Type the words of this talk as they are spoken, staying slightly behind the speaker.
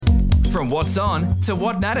From what's on to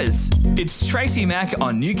what matters. It's Tracy Mack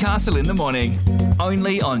on Newcastle in the Morning.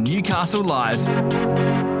 Only on Newcastle Live.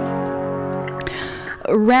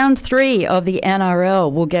 Round 3 of the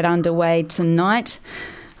NRL will get underway tonight.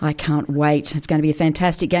 I can't wait. It's going to be a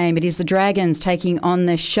fantastic game. It is the Dragons taking on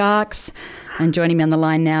the Sharks. And joining me on the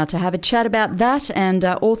line now to have a chat about that and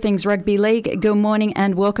all things rugby league. Good morning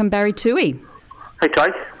and welcome, Barry Toohey. Hey,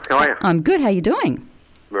 Trace. How are you? I'm good. How are you doing?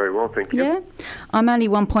 Very well, thank you. Yeah. I'm only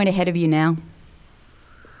 1 point ahead of you now.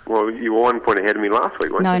 Well, you were 1 point ahead of me last week,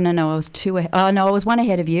 weren't you? No. I was 2 ahead. I was 1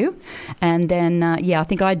 ahead of you. And then, I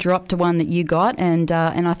think I dropped to one that you got, and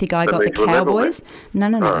I think I got the Cowboys.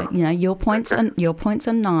 No. You know, your points are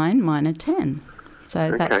 9, mine are 10. So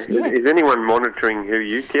okay. That's, Is anyone monitoring who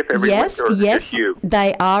you tip every week, or is it just you?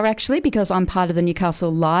 They are actually, because I'm part of the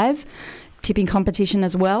Newcastle Live tipping competition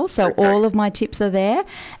as well. So all of my tips are there.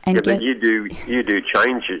 And but you do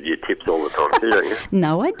change your tips all the time, don't you?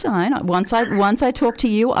 No, I don't. Once I talk to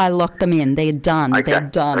you, I lock them in. They're done. Okay. They're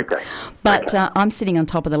done. Okay. But I'm sitting on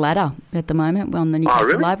top of the ladder at the moment on the Newcastle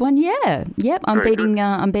really? Live one. Yeah. Yep.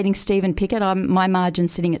 I'm beating Stephen Pickett. My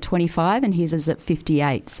margin's sitting at 25 and his is at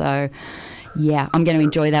 58. So yeah, I'm going to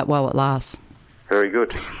enjoy that while it lasts. Very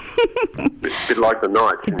good. It's a bit like the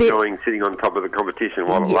Knights, enjoying sitting on top of the competition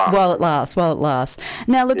while it lasts. While it lasts.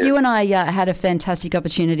 Now, look, you and I had a fantastic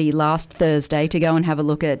opportunity last Thursday to go and have a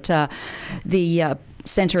look at the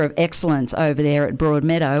Centre of Excellence over there at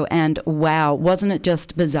Broadmeadow, and wow, wasn't it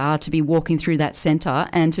just bizarre to be walking through that centre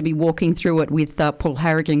and to be walking through it with Paul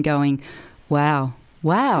Harrigan going, wow.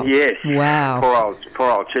 Yes. Wow.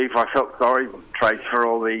 Poor old Chief. I felt sorry, Trace, for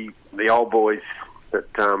all the old boys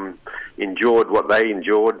that endured what they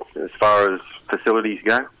endured as far as facilities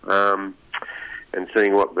go, and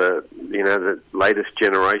seeing what the latest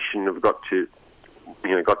generation have got to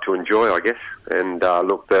enjoy, I guess. And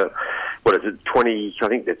look, what is it, 20? I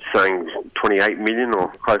think that's saying 28 million or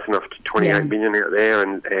close enough to 28 million out there,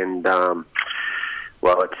 and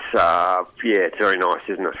well, it's very nice,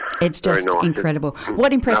 isn't it? It's just nice. Incredible.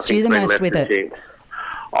 What impressed you the most with it?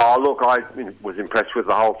 Oh, look, I was impressed with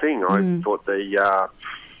the whole thing. I thought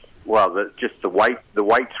just the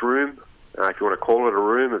weights room, if you want to call it a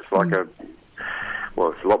room, it's like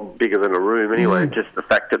it's a lot bigger than a room anyway. Just the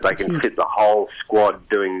fact that they can fit the whole squad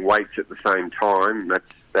doing weights at the same time,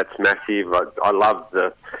 that's massive. I love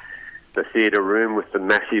the theatre room with the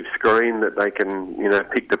massive screen that they can,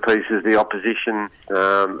 pick the pieces of the opposition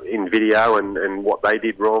in video and what they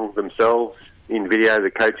did wrong themselves in video.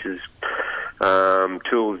 The coaches'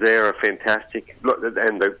 tools there are fantastic. Look,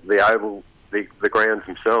 and the oval, the grounds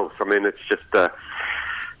themselves. I mean, it's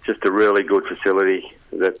just a really good facility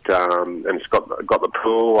that, and it's got the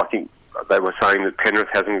pool. I think they were saying that Penrith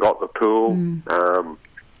hasn't got the pool.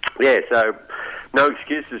 So no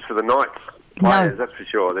excuses for the Knights players, that's for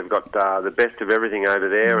sure. They've got the best of everything over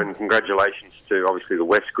there, and congratulations to obviously the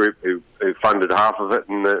West Group who funded half of it,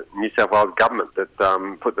 and the New South Wales government that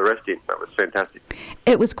put the rest in. That was fantastic.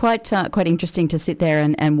 It was quite interesting to sit there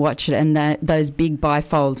and watch it, and those big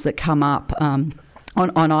bifolds that come up on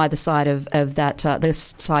either side of that, the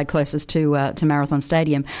side closest to Marathon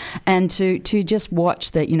Stadium, and to just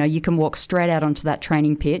watch that. You can walk straight out onto that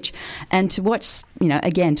training pitch, and to watch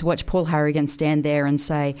to watch Paul Harrigan stand there and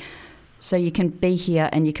say, so you can be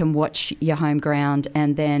here and you can watch your home ground,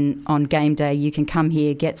 and then on game day you can come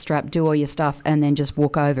here, get strapped, do all your stuff, and then just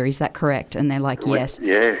walk over. Is that correct? And they're like, yes.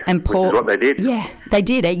 Yeah, and Paul, which is what they did. Yeah, they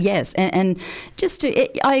did. Yes, and just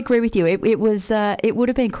I agree with you. It would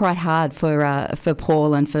have been quite hard for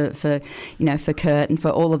Paul and for Kurt and for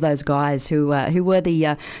all of those guys who were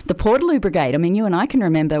the Portaloo Brigade. I mean, you and I can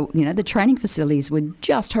remember. The training facilities were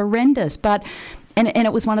just horrendous, but. And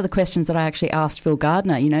it was one of the questions that I actually asked Phil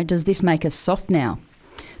Gardner, does this make us soft now?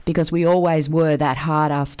 Because we always were that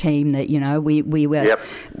hard-ass team that,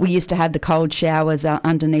 we used to have the cold showers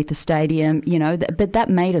underneath the stadium, but that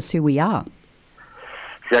made us who we are.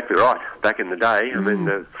 Exactly right. Back in the day, I mean,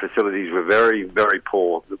 the facilities were very, very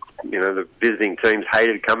poor. The visiting teams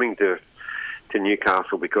hated coming to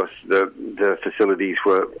Newcastle because the facilities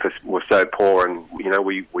were so poor, and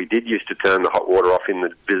we did used to turn the hot water off in the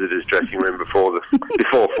visitors' dressing room before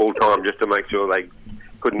full time just to make sure they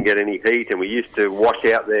couldn't get any heat, and we used to wash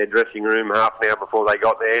out their dressing room half an hour before they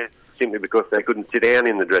got there simply because they couldn't sit down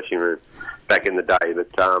in the dressing room back in the day. But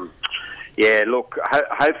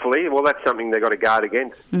hopefully, that's something they've got to guard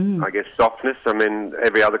against. I guess softness. I mean,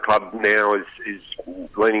 every other club now is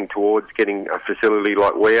leaning towards getting a facility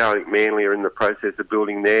like we are. I think Manly are in the process of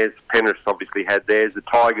building theirs. Penrith obviously had theirs. The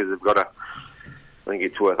Tigers have got a think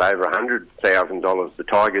it's worth over $100,000, the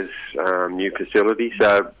Tigers' new facility.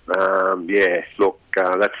 So,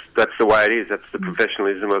 that's the way it is. That's the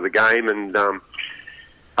professionalism of the game, and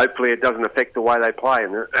hopefully it doesn't affect the way they play.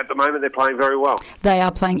 And at the moment, they're playing very well. They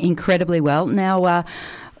are playing incredibly well. Now,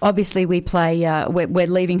 obviously, we play. We're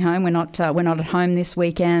leaving home. We're not at home this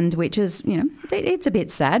weekend, which is, it's a bit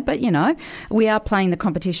sad. But we are playing the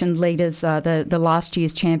competition leaders, the last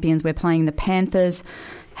year's champions. We're playing the Panthers.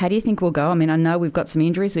 How do you think we'll go? I mean, I know we've got some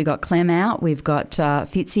injuries. We've got Clem out. We've got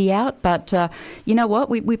Fitzy out. But you know what?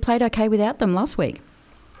 We played okay without them last week.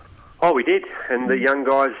 Oh, we did, and the young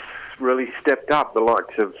guys really stepped up. The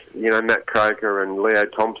likes of Matt Croker and Leo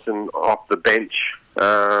Thompson off the bench.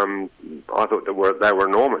 I thought they were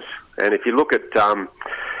enormous. And if you look at how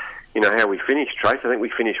we finished, Trace, I think we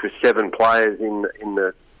finished with 7 players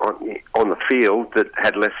on the field that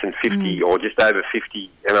had less than 50 or just over 50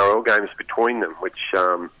 NRL games between them, which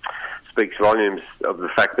speaks volumes of the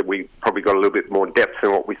fact that we probably got a little bit more depth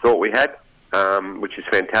than what we thought we had, which is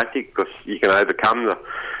fantastic because you can overcome the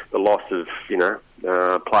loss of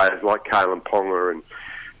players like Kalen Ponga and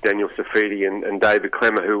Daniel Safidi and David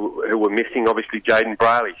Clemmer who were missing, obviously Jaden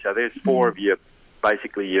Brayley. So there's 4 of you,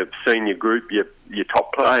 basically your senior group, your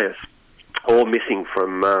top players, all missing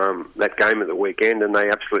from that game at the weekend, and they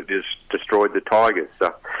absolutely just destroyed the Tigers.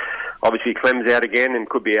 So obviously Clem's out again and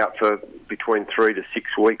could be out for between 3 to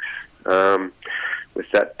 6 weeks with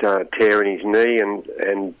that tear in his knee, and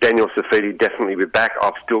Daniel Safidi definitely be back.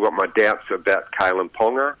 I've still got my doubts about Kalen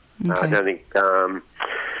Ponga. Okay. I don't think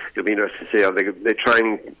it'll be interesting to see how they're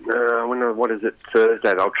training. What is it,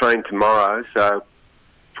 Thursday? They'll train tomorrow, so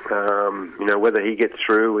whether he gets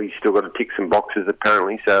through, he's still got to tick some boxes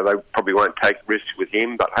apparently, so they probably won't take risks with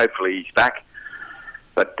him, but hopefully he's back.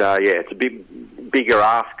 But it's a bigger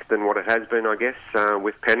ask than what it has been, I guess,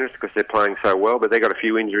 with Penrith, because they're playing so well, but they've got a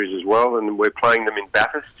few injuries as well, and we're playing them in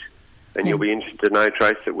Bathurst, and you'll be interested to know,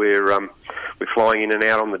 Trace, that we're flying in and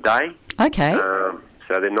out on the day. Okay.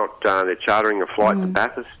 So they're not. They're chartering a flight to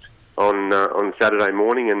Bathurst on Saturday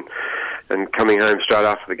morning and coming home straight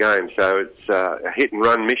after the game. So it's a hit and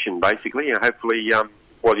run mission, basically. And hopefully,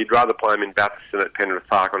 you'd rather play them in Bathurst than at Penrith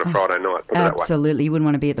Park on a Friday night. Put Absolutely, you wouldn't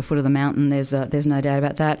want to be at the foot of the mountain. There's no doubt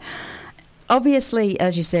about that. Obviously,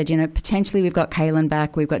 as you said, potentially we've got Kalen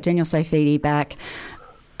back, we've got Daniel Safidi back.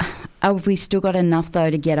 Have we still got enough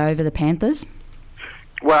though to get over the Panthers?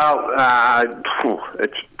 Well,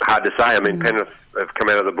 it's hard to say. I mean, Penrith have come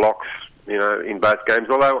out of the blocks, in both games.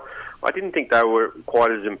 Although I didn't think they were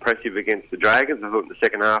quite as impressive against the Dragons. I thought in the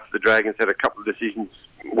second half the Dragons had a couple of decisions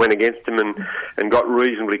went against them and got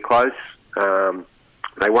reasonably close.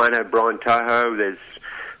 They won't have Brian Toohey. There's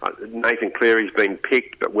Nathan Cleary's been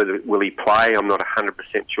picked, but will he play? I'm not 100%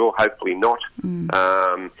 sure. Hopefully not.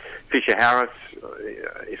 Fisher Harris,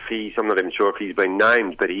 I'm not even sure if he's been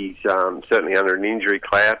named, but he's certainly under an injury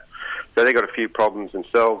cloud. So they've got a few problems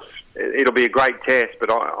themselves. It'll be a great test, but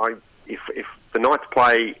if the Knights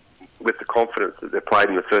play with the confidence that they've played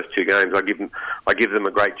in the first 2 games, I give them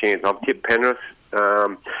a great chance. I've tipped Penrith,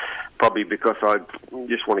 probably because I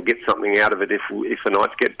just want to get something out of it if the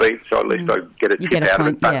Knights get beat, so at least I get a tip out of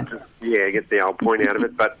it. But, get the old point out of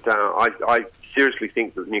it. But I seriously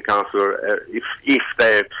think that Newcastle, if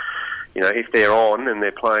they're on and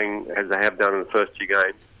they're playing as they have done in the first 2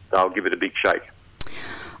 games, they'll give it a big shake.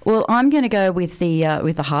 Well, I'm going to go with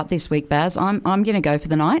the heart this week, Baz. I'm going to go for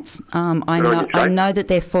the Knights. I know that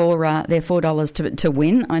they're $4 to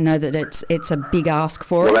win. I know that it's a big ask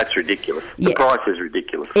for us. Well, that's ridiculous. The price is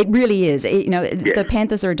ridiculous. It really is. The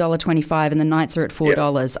Panthers are $1.25 and the Knights are at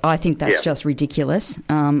 $4. I think that's just ridiculous.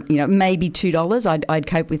 Maybe $2. I'd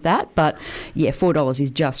cope with that, but $4 is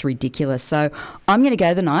just ridiculous. So I'm going to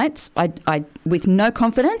go the Knights. I with no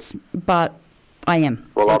confidence, but I am.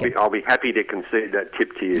 Well, I'll be happy to concede that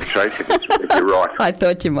tip to you, Tracy, if you're right. I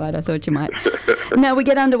thought you might. Now, we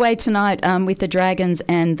get underway tonight with the Dragons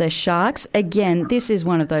and the Sharks. Again, this is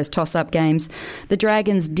one of those toss-up games. The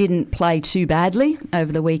Dragons didn't play too badly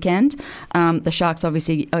over the weekend. The Sharks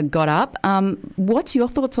obviously got up. What's your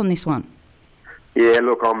thoughts on this one? Yeah,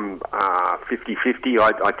 look, I'm 50-50.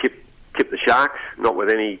 I tip the Sharks, not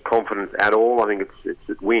with any confidence at all. I think it's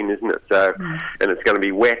a win, isn't it? So, and it's going to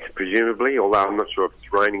be wet, presumably, although I'm not sure if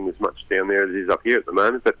it's raining as much down there as it is up here at the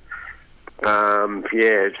moment. But,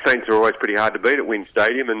 Saints are always pretty hard to beat at Wynn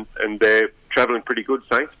Stadium, and they're travelling pretty good,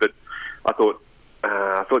 Saints. But I thought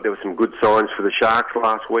there were some good signs for the Sharks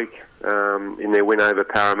last week in their win over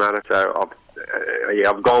Parramatta. So,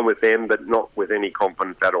 I've gone with them, but not with any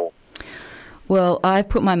confidence at all. Well, I've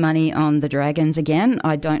put my money on the Dragons again.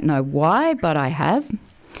 I don't know why, but I have.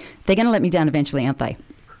 They're going to let me down eventually, aren't they?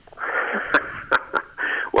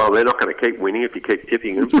 Well, they're not going to keep winning if you keep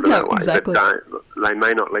tipping them, put it that way. Exactly. But, they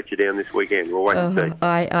may not let you down this weekend. We'll wait and see.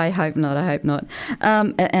 I hope not. I hope not.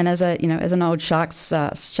 And as an old Sharks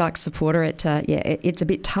supporter, it's a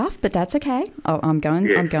bit tough, but that's okay. I'm going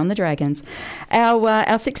the Dragons. Our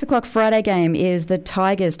 6:00 Friday game is the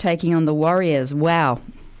Tigers taking on the Warriors. Wow.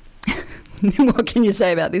 What can you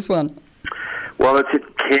say about this one? Well, it's at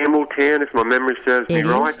Campbelltown, if my memory serves me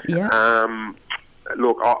right. Yeah.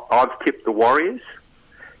 Look, I've tipped the Warriors.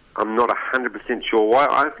 I'm not 100% sure why.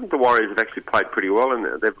 I think the Warriors have actually played pretty well, and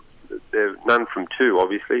they're none from two,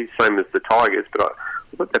 obviously, same as the Tigers. But I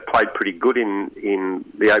thought they played pretty good in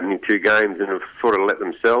the opening two games and have sort of let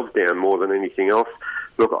themselves down more than anything else.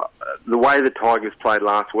 Look, the way the Tigers played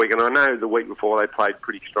last week, and I know the week before they played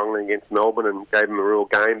pretty strongly against Melbourne and gave them a real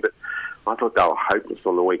game, but I thought they were hopeless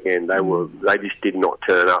on the weekend. They just did not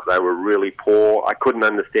turn up. They were really poor. I couldn't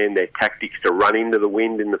understand their tactics to run into the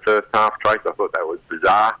wind in the first half, Trace. I thought that was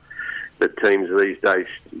bizarre. That teams these days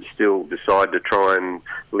still decide to try and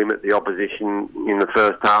limit the opposition in the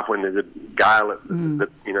first half when there's a gale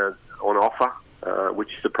on offer,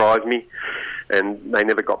 which surprised me. And they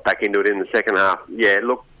never got back into it in the second half. Yeah,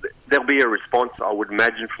 look, there'll be a response, I would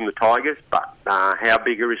imagine, from the Tigers, but how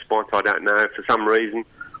big a response, I don't know. For some reason,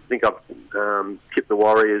 I think I've tipped the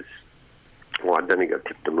Warriors. Well, I don't think I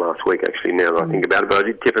tipped them last week, actually, now that I think about it. But I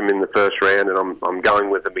did tip them in the first round, and I'm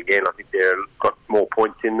going with them again. I think they've got more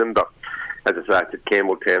points in them. But as I say, it's at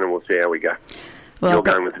Campbelltown, and we'll see how we go. Well, you're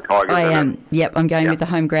going with the Tigers. I am. Yep, I'm going with the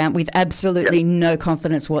home ground with absolutely no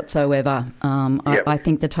confidence whatsoever. I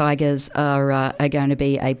think the Tigers are going to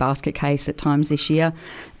be a basket case at times this year,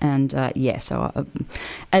 and I'm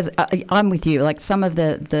with you. Like some of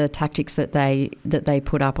the tactics that they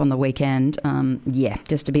put up on the weekend,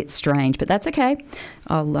 just a bit strange, but that's okay.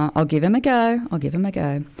 I'll give them a go.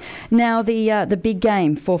 Now the big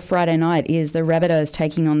game for Friday night is the Rabbitohs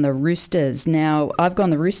taking on the Roosters. Now I've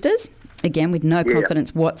gone the Roosters. Again, with no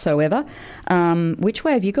confidence whatsoever. Which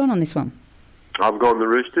way have you gone on this one? I've gone the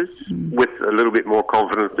Roosters with a little bit more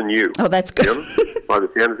confidence than you. Oh, that's good. By the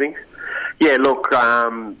sound of things. Yeah, look,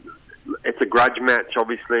 it's a grudge match,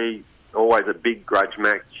 obviously, always a big grudge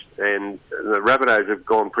match. And the Rabbitohs have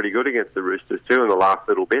gone pretty good against the Roosters too in the last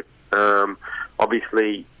little bit.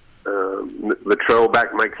 Obviously, Latrell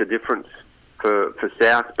back makes a difference for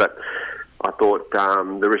South, but I thought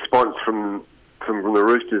the response from the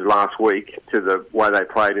Roosters last week to the way they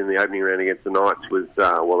played in the opening round against the Knights was,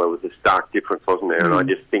 there was a stark difference, wasn't there? And I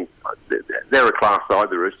just think they're a class side,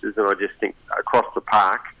 the Roosters, and I just think across the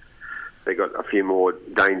park they got a few more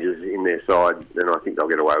dangers in their side, and I think they'll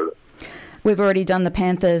get away with it. We've already done the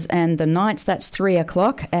Panthers and the Knights. That's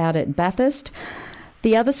 3:00 out at Bathurst.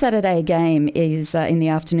 The other Saturday game is in the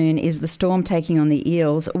afternoon is the Storm taking on the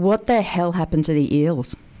Eels. What the hell happened to the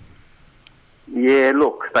Eels? Yeah,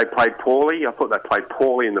 look, they played poorly. I thought they played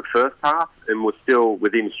poorly in the first half and were still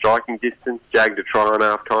within striking distance, jagged a try on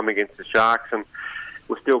half-time against the Sharks and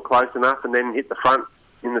were still close enough, and then hit the front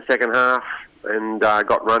in the second half and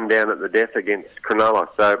got run down at the death against Cronulla.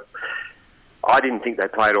 So I didn't think they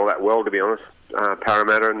played all that well, to be honest,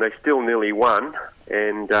 Parramatta, and they still nearly won.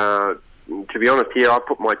 And to be honest here, I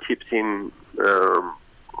put my tips in,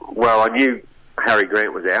 I knew Harry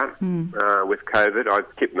Grant was out with COVID. I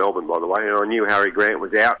tipped Melbourne, by the way, and I knew Harry Grant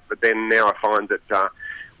was out. But then now I find that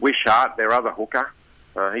Wishart, their other hooker,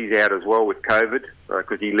 he's out as well with COVID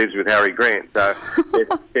because he lives with Harry Grant. So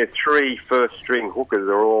their three first-string hookers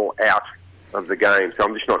are all out of the game. So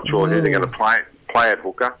I'm just not sure who they're going to play at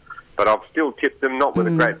hooker. But I've still tipped them, not with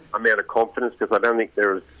a great amount of confidence because I don't think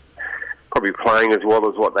they're probably playing as well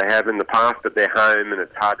as what they have in the past, but they're home and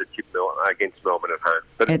it's hard to tip against Melbourne at home.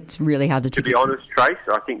 But it's really hard to tip. To be honest, Trace,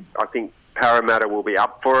 I think Parramatta will be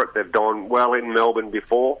up for it. They've done well in Melbourne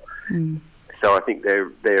before, so I think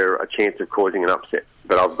they're a chance of causing an upset.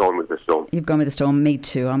 But I've gone with the Storm. You've gone with the Storm. Me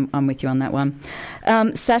too. I'm with you on that one.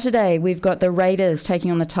 Saturday, we've got the Raiders taking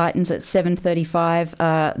on the Titans at 7:35.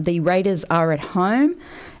 The Raiders are at home,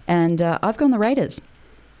 and I've gone the Raiders.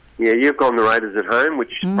 Yeah, you've gone the Raiders at home,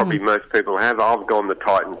 which probably most people have. I've gone the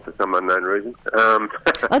Titans for some unknown reason. I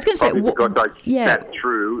was going to say, I sat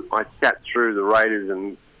through the Raiders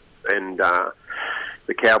and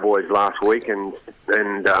the Cowboys last week, and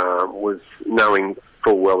was knowing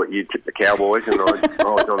full well that you tipped the Cowboys, and I was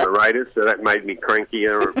on the Raiders, so that made me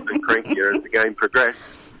crankier and crankier as the game progressed.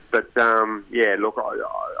 But look,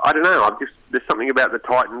 I don't know. There's something about the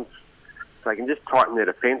Titans. They can just tighten their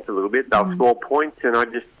defence a little bit. They'll score points, and I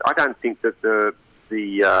don't think that the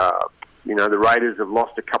Raiders have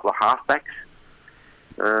lost a couple of halfbacks.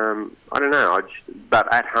 I don't know.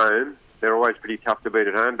 But at home, they're always pretty tough to beat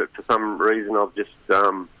at home. But for some reason, I've just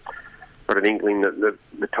got an inkling that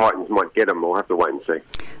the Titans might get them. We'll have to wait and see.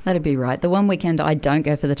 That'd be right. The one weekend I don't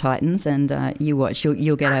go for the Titans, and you watch,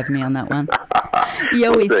 you'll get over me on that one.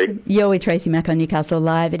 You're with Tracy Mack on Newcastle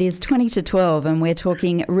Live. It is 20 to 12, and we're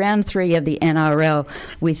talking round 3 of the NRL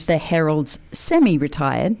with the Herald's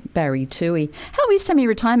semi-retired Barry Toohey. How is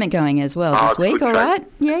semi-retirement going as well this week? All right?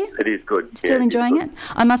 Yeah? It is good. Still enjoying it?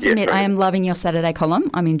 I must admit, I am loving your Saturday column.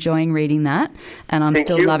 I'm enjoying reading that, and I'm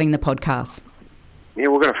still loving the podcast. Yeah,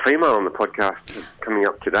 we've got a female on the podcast coming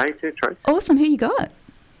up today too, Trace. Awesome. Who you got?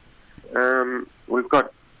 We've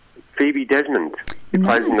got Phoebe Desmond, who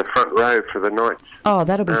plays in the front row for the Knights. Oh,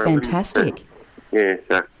 that'll be fantastic.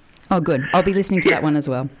 So. Oh, good. I'll be listening to that one as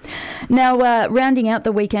well. Now, rounding out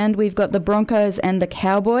the weekend, we've got the Broncos and the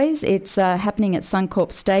Cowboys. It's happening at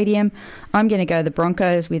Suncorp Stadium. I'm going to go the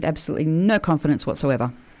Broncos with absolutely no confidence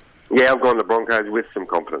whatsoever. Yeah, I've gone the Broncos with some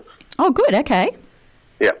confidence. Oh, good. Okay.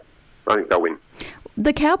 Yeah, I think they'll win.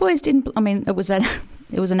 The Cowboys didn't... I mean, it was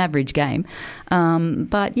an average game.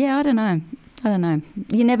 But, yeah, I don't know.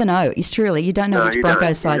 You never know. You don't know which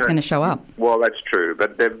Broncos side's going to show up. Well, that's true.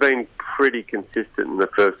 But they've been pretty consistent in the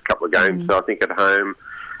first couple of games. So I think at home,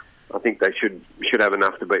 I think they should have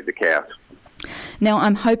enough to beat the Cows. Now,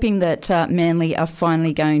 I'm hoping that Manly are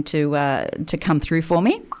finally going to come through for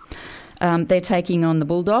me. They're taking on the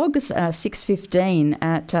Bulldogs, 6:15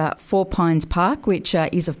 at 4 Pines Park, which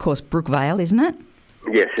is, of course, Brookvale, isn't it?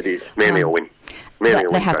 Yes, it is. Manly will win.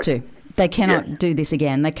 They have to. They cannot do this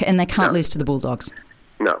again. They can't lose to the Bulldogs.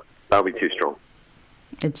 No, they'll be too strong.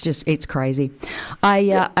 It's crazy.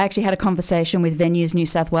 I actually had a conversation with Venues New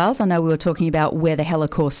South Wales. I know we were talking about where the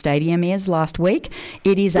Helicore Stadium is last week.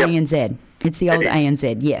 It is ANZ. It's the old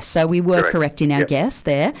ANZ, yes. So we were correct in our guess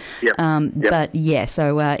there. But,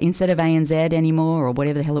 so instead of ANZ anymore or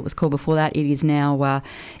whatever the hell it was called before that, it is now,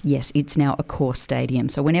 it's now a core stadium.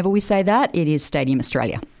 So whenever we say that, it is Stadium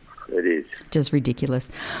Australia. It is. Just ridiculous.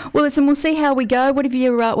 Well, listen, we'll see how we go. What are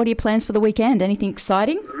your plans for the weekend? Anything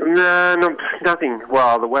exciting? No, nothing.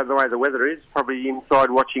 Well, the way the weather is, probably inside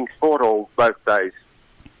watching sport both days.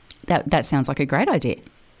 That sounds like a great idea.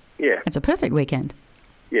 Yeah. It's a perfect weekend.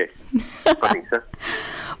 Yes, I think so.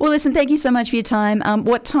 Well, listen, thank you so much for your time.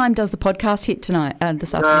 What time does the podcast hit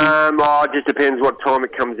this afternoon? It just depends what time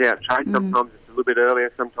it comes out, Trace. Sometimes it's a little bit earlier,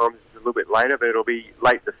 sometimes it's a little bit later, but it'll be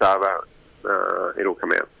late this hour. It'll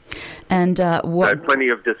come out. And So plenty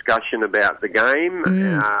of discussion about the game,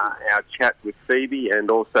 our chat with Phoebe, and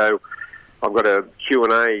also I've got a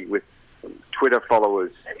Q&A with Twitter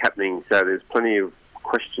followers happening, so there's plenty of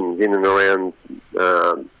questions in and around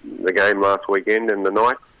the game last weekend and the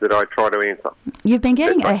Knights that I try to answer. You've been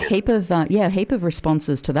getting a heap of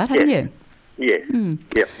responses to that, haven't you? Yes.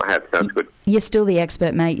 Yep, I have. Sounds good. You're still the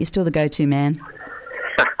expert, mate. You're still the go-to man.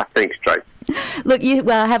 Thanks, Trace. Look, you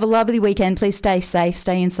have a lovely weekend. Please stay safe,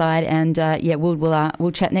 stay inside, and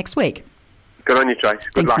we'll chat next week. Good on you, Trace.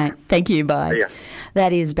 Good Thanks, luck. mate. Thank you. Bye. See ya.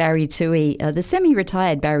 That is Barry Toohey, the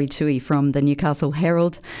semi-retired Barry Toohey from the Newcastle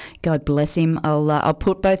Herald. God bless him. I'll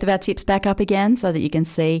put both of our tips back up again so that you can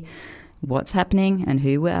see what's happening and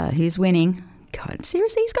who's winning. God,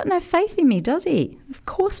 seriously, he's got no faith in me, does he? Of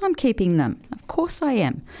course I'm keeping them. Of course I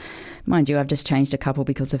am. Mind you, I've just changed a couple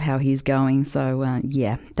because of how he's going. So,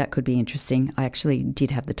 that could be interesting. I actually did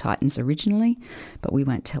have the Titans originally, but we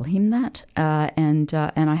won't tell him that. And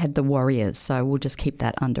I had the Warriors, so we'll just keep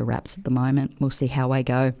that under wraps at the moment. We'll see how I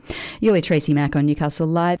go. You're with Tracy Mack on Newcastle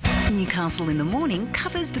Live. Newcastle in the Morning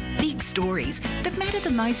covers the big stories that matter the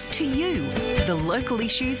most to you, the local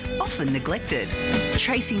issues often neglected.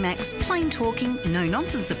 Tracy Mack's plain talking,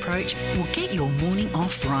 no-nonsense approach will get your morning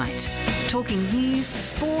off right. Talking news,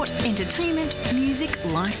 sport, entertainment, music,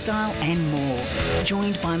 lifestyle and more.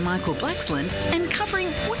 Joined by Michael Blaxland and covering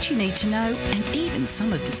what you need to know and even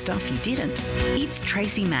some of the stuff you didn't. It's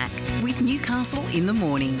Tracy Mack with Newcastle in the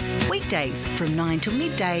Morning. Weekdays from 9 till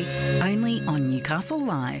midday, only on Newcastle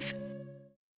Live.